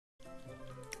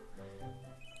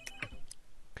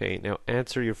Okay, now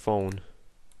answer your phone.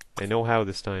 I know how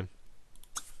this time.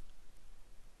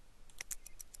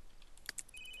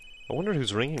 I wonder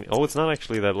who's ringing. Oh, it's not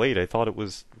actually that late. I thought it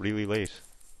was really late.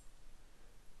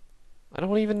 I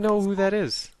don't even know who that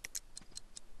is.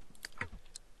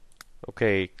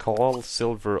 Okay, call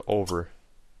Silver over.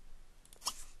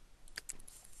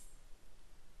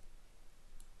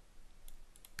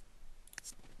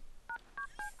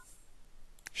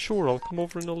 Sure, I'll come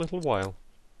over in a little while.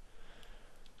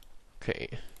 Okay.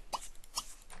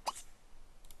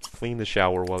 Clean the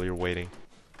shower while you're waiting.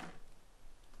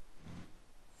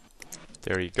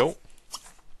 There you go.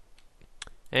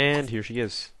 And here she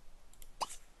is.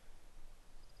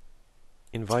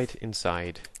 Invite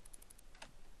inside.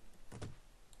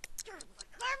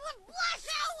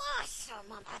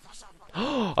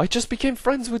 I just became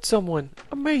friends with someone!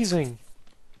 Amazing!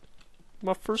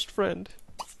 My first friend.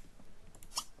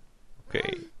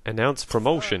 Okay, announce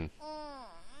promotion.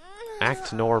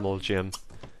 Act normal, Jim.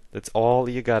 That's all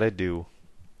you gotta do.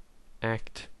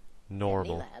 Act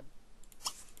normal.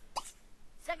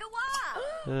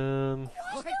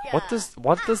 What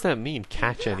does that mean?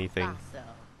 Catch anything?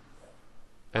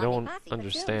 I don't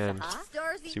understand.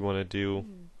 So you want to do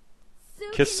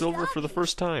kiss Silver for the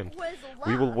first time.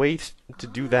 We will wait to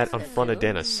do that in front of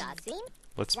Dennis.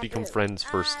 Let's become friends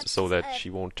first so that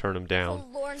she won't turn him down.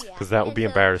 Because that would be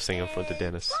embarrassing in front of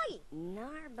Dennis.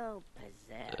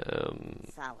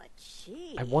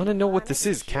 I want to know what this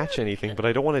is, catch anything, but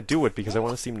I don't want to do it because I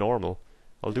want to seem normal.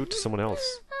 I'll do it to someone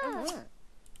else.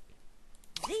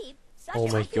 Oh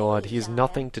my god, he has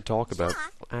nothing to talk about.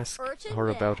 Ask her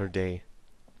about her day.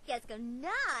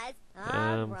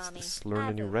 Learn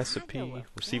a new recipe.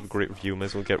 Receive a great review. Might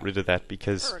as well get rid of that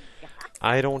because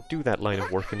I don't do that line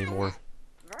of work anymore.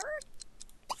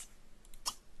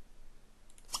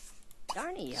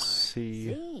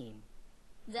 See.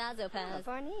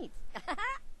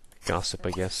 Gossip,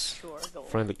 I guess.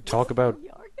 Friendly. Talk about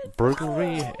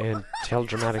burglary and tell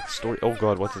dramatic story. Oh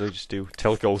god, what did I just do?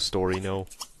 Tell ghost story, no.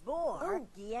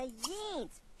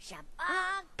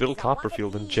 Bill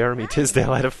Copperfield and Jeremy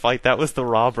Tisdale had a fight. That was the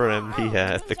robber and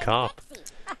the cop.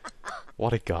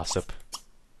 What a gossip.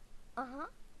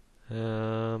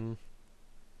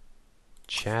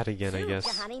 Chat again, I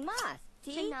guess.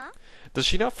 Does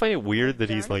she not find it weird that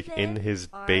he's like in his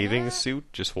bathing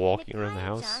suit just walking around the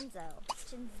house?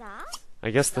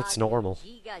 I guess that's normal.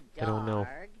 I don't know.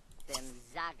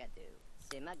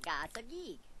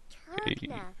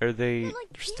 Are they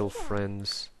still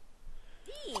friends?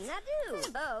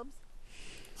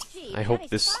 I hope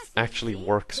this actually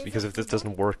works, because if this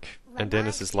doesn't work and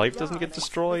Dennis's life doesn't get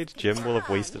destroyed, Jim will have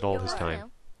wasted all his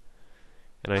time.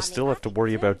 And I still have to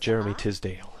worry about Jeremy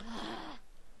Tisdale.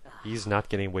 He's not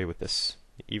getting away with this,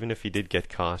 even if he did get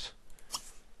caught.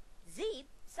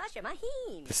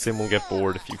 The sim will get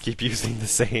bored if you keep using the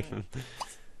same.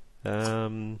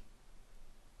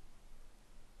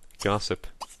 Gossip.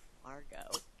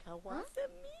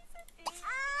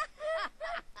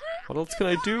 What else can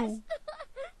I do?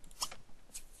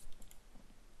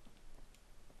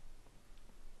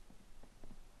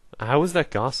 How is that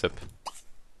gossip?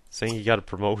 Saying you got a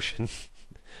promotion.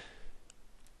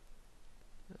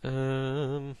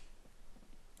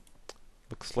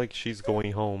 Looks like she's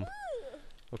going home.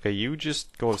 Okay, you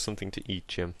just go have something to eat,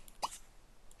 Jim.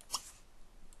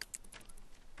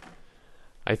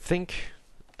 I think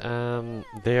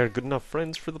they are good enough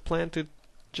friends for the plan to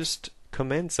just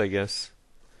commence, I guess.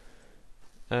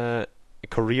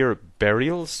 Career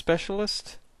burial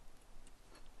specialist?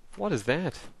 What is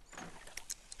that?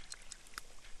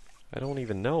 I don't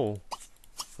even know.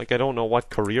 Like, I don't know what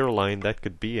career line that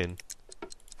could be in.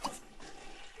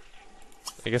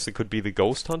 I guess it could be the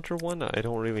ghost hunter one? I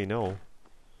don't really know.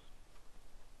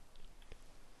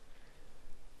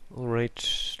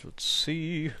 Alright, let's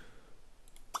see.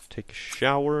 Take a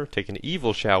shower. Take an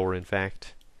evil shower, in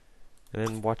fact. And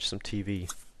then watch some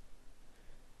TV.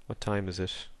 What time is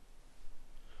it?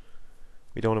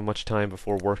 We don't have much time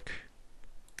before work.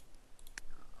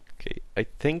 Okay, I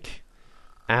think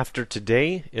after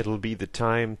today, it'll be the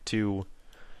time to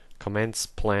commence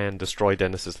plan destroy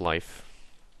Dennis's life.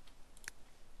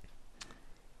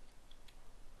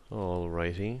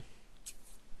 Alrighty.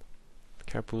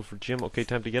 Carpool for Jim. Okay,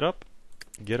 time to get up.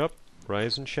 Get up,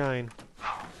 rise and shine.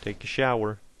 Take a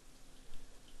shower.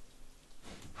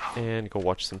 And go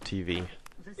watch some TV.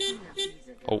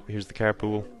 Oh, here's the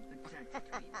carpool.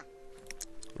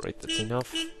 Right, that's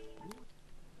enough.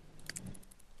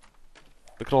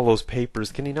 Look at all those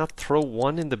papers. Can he not throw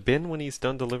one in the bin when he's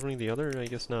done delivering the other? I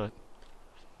guess not.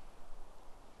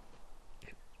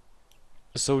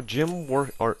 So Jim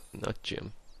or not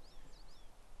Jim.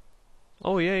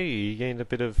 Oh yay, you gained a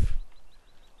bit of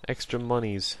extra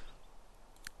monies.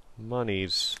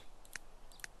 Let's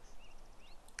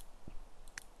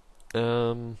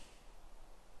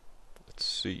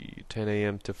see, 10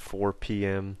 a.m. to 4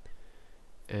 p.m.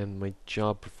 and my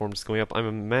job performance is going up.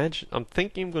 I'm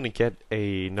thinking I'm going to get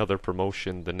another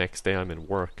promotion the next day I'm in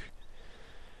work.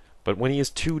 But when he has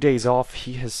 2 days off,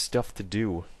 he has stuff to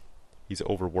do. He's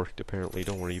overworked apparently.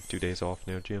 Don't worry, you have 2 days off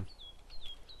now, Jim.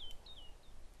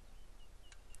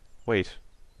 Wait,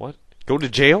 what? Go to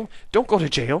jail? Don't go to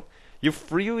jail! You're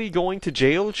freely going to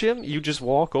jail, Jim? You just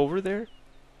walk over there?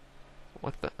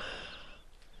 What the...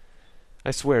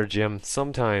 I swear, Jim,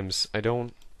 sometimes I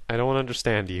don't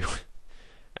understand you.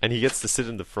 And he gets to sit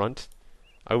in the front.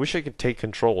 I wish I could take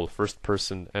control, first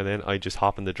person, and then I just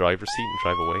hop in the driver's seat and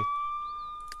drive away.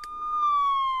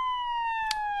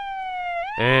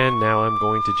 And now I'm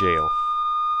going to jail.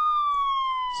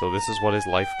 So this is what his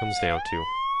life comes down to.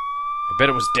 I bet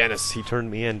it was Dennis. He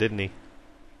turned me in, didn't he?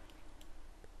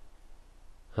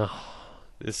 Oh,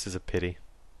 this is a pity.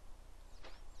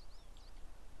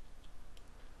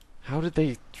 How did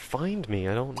they find me?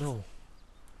 I don't know.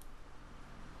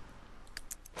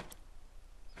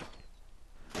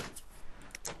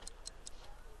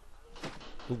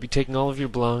 We'll be taking all of your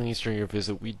belongings during your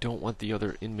visit. We don't want the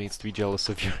other inmates to be jealous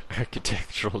of your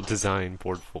architectural design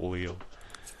portfolio.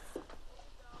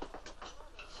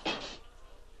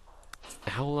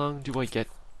 How long do I get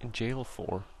in jail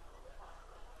for?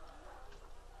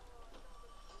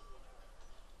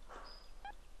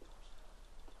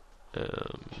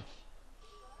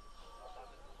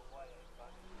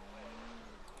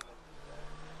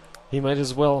 He might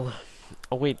as well...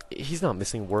 Oh wait, he's not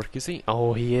missing work, is he?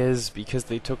 Oh, he is, because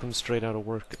they took him straight out of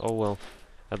work. Oh well,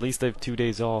 at least I have 2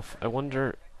 days off. I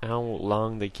wonder how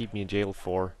long they keep me in jail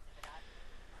for.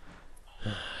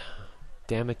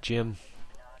 Damn it, Jim.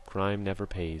 Crime never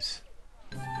pays.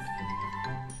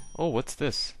 Oh, what's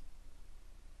this?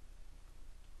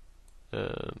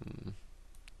 And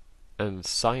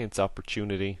science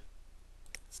opportunity.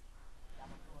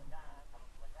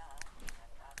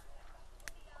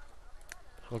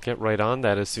 I'll get right on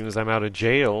that as soon as I'm out of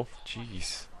jail.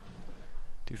 Jeez.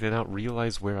 Do they not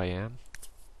realize where I am?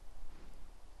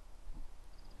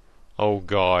 Oh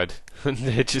god.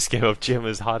 It just came up, Jim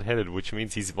is hot-headed, which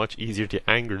means he's much easier to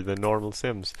anger than normal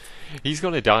Sims. He's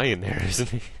gonna die in there, isn't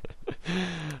he?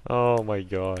 Oh my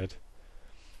god.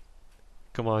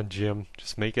 Come on, Jim.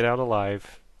 Just make it out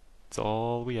alive. That's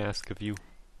all we ask of you.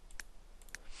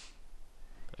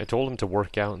 I told him to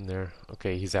work out in there.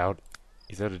 Okay, he's out.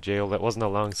 He's out of jail. That wasn't a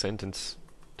long sentence,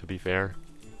 to be fair.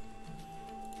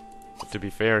 But to be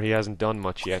fair, he hasn't done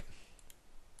much yet.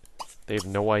 They have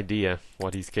no idea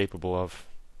what he's capable of.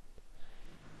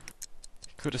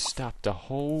 Could have stopped a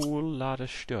whole lot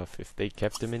of stuff if they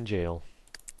kept him in jail.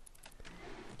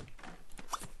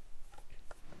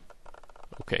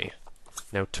 Okay.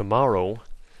 Now tomorrow,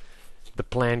 the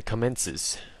plan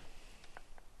commences.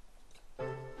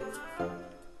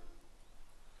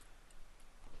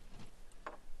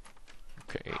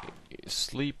 Okay,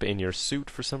 sleep in your suit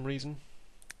for some reason.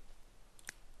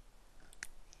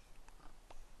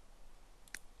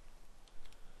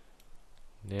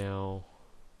 Now,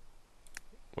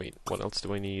 wait, what else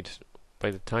do I need?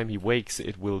 By the time he wakes,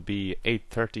 it will be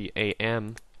 8:30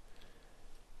 a.m.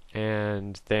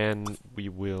 And then we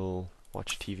will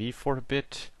watch TV for a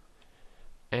bit.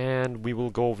 And we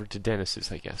will go over to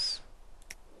Dennis's, I guess.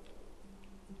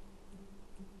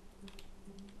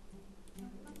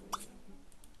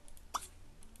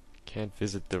 Can't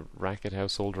visit the Racket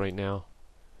household right now.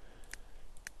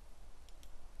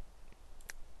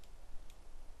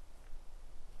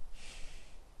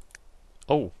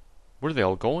 Oh, where are they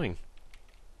all going?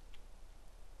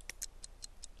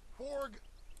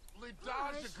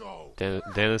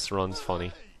 Dennis runs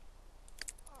funny.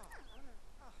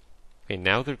 Okay,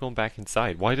 now they're going back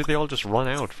inside. Why did they all just run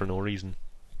out for no reason?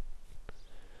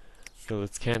 So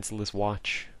let's cancel this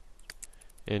watch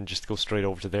and just go straight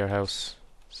over to their house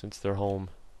since they're home.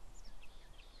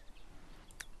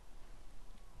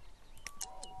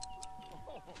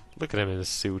 Look at him in his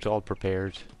suit, all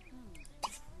prepared.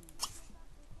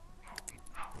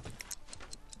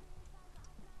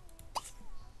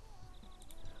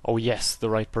 Oh yes, the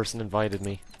right person invited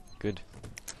me. Good.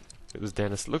 It was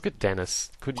Dennis. Look at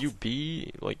Dennis. Could you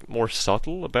be, like, more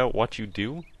subtle about what you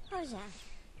do?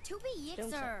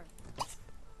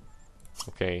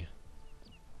 Okay.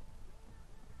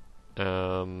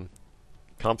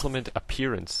 Compliment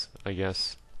appearance, I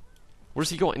guess.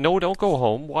 Where's he going? No, don't go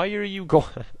home. Why are you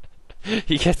going?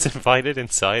 He gets invited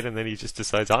inside and then he just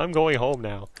decides, I'm going home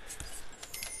now.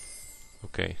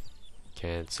 Okay.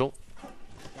 Cancel.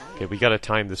 Okay, we gotta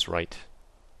time this right.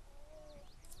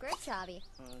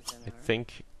 I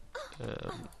think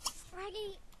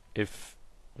if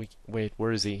we wait,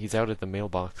 where is he? He's out at the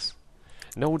mailbox.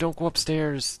 No, don't go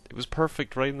upstairs. It was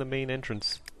perfect right in the main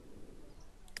entrance.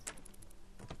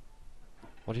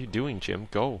 What are you doing, Jim?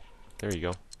 Go. There you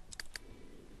go.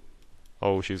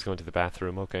 Oh, she was going to the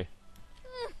bathroom. Okay.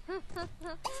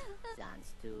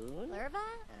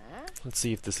 Let's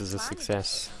see if this is a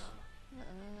success.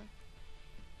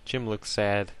 Jim looks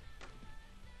sad.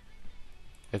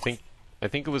 I think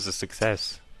it was a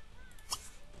success.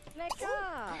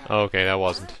 Oh, okay, that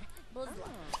wasn't.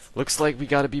 Looks like we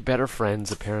gotta be better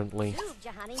friends, apparently.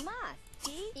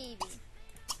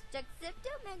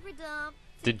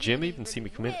 Did Jim even see me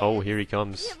come in? Oh, here he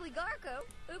comes.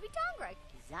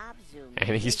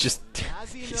 And he's just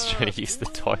he's trying to use the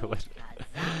toilet.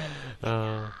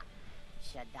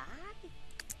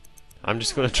 I'm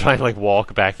just gonna try and like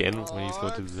walk back in when he's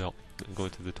going to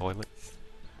the toilet.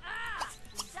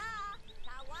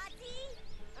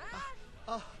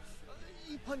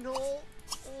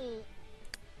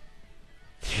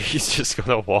 He's just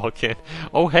gonna walk in.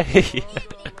 Oh hey!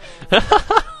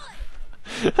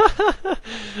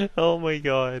 Oh my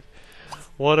god!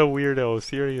 What a weirdo!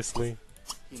 Seriously.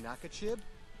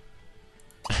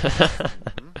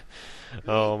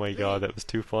 Oh my god, that was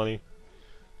too funny.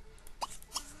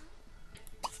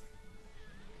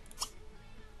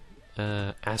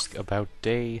 Ask about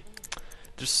day.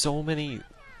 There's so many.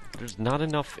 There's not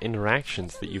enough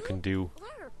interactions that you can do.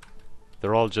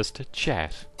 They're all just a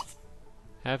chat.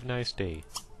 Have a nice day.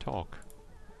 Talk.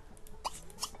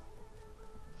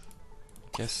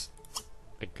 Guess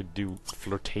I could do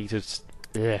flirtatious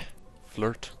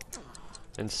flirt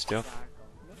and stuff.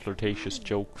 Flirtatious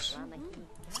jokes.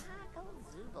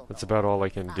 That's about all I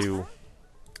can do.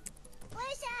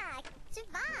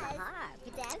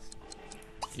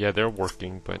 Yeah, they're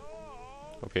working, but...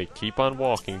 Okay, keep on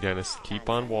walking, Dennis. Keep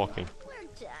on walking.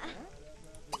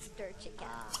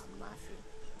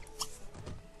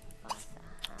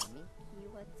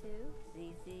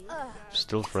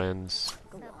 Still friends.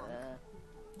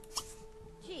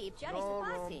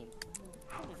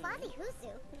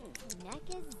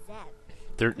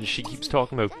 She keeps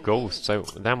talking about ghosts.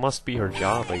 That must be her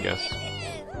job, I guess.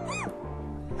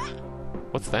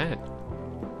 What's that?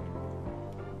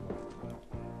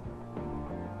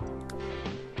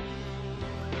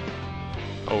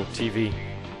 Oh, TV.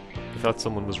 I thought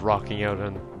someone was rocking out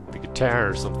on the guitar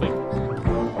or something.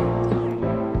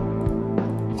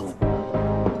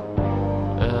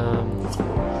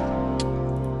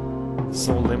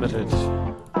 So limited.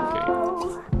 Okay.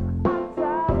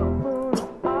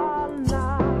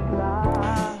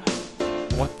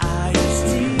 What?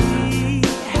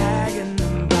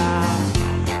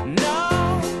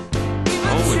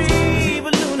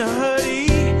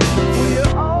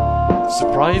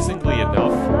 Surprisingly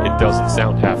enough, it doesn't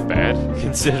sound half bad,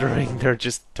 considering they're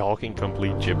just talking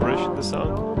complete gibberish in the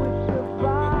song.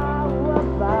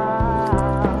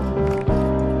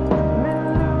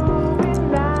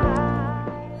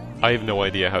 I have no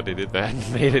idea how they did that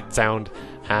and made it sound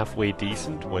halfway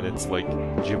decent when it's like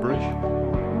gibberish.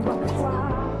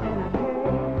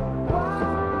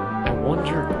 I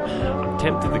wonder... I'm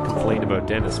tempted to complain about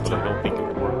Dennis, but I don't think it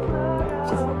would work.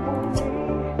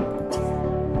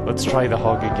 Let's try the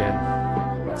hug again.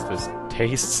 This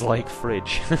tastes like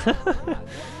fridge.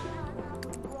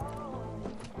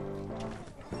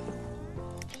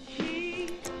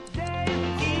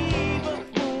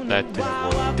 That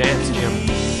didn't work. Dance, Jim.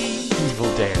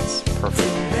 Evil dance. Perfect.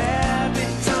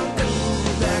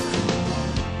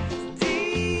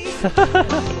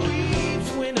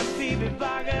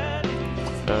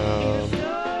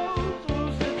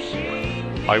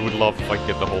 I would love if I could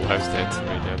get the whole house dancing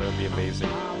right now. That would be amazing.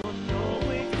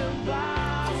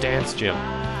 Dance, Jim.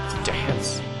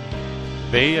 Dance.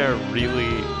 They are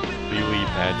really, really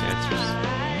bad dancers.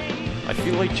 I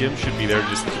feel like Jim should be there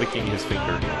just clicking his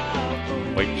finger.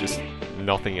 Like, just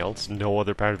nothing else. No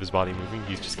other part of his body moving.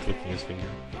 He's just clicking his finger.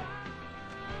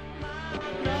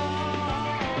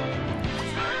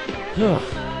 I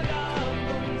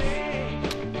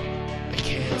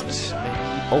can't.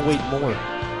 Oh, wait, more.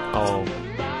 Oh.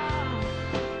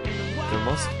 There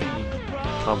must be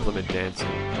compliment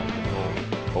dancing.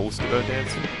 Boast about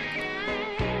dancing.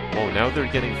 Oh, now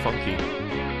they're getting funky.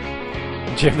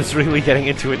 Jim is really getting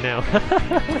into it now.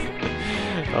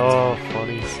 Oh,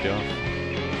 funny stuff.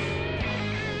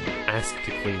 Ask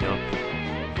to clean up.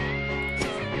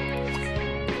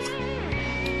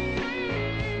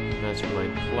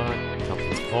 Mastermind plot.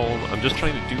 Couple's home. I'm just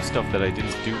trying to do stuff that I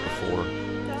didn't do before.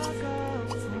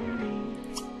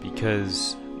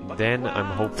 Because then I'm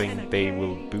hoping they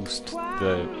will boost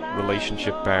the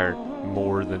relationship bar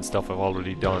more than stuff I've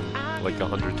already done, like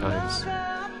 100 times.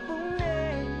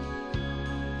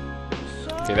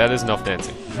 Okay, that is enough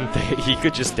dancing. He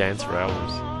could just dance for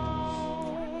hours.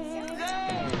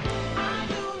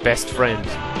 Best friend.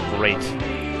 Great.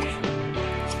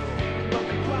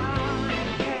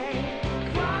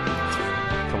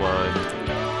 Come on.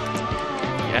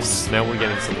 Yes, now we're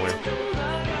getting somewhere.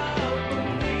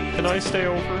 Can I stay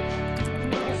over?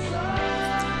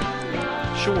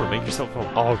 Sure, make yourself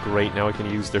home. Oh, great, now I can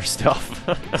use their stuff.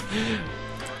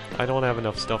 I don't have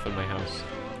enough stuff in my house.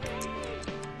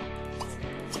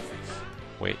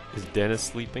 Wait, is Dennis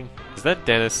sleeping? Is that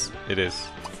Dennis? It is.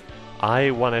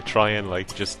 I want to try and,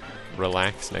 like, just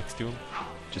relax next to him.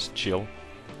 Just chill.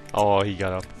 Oh, he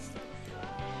got up.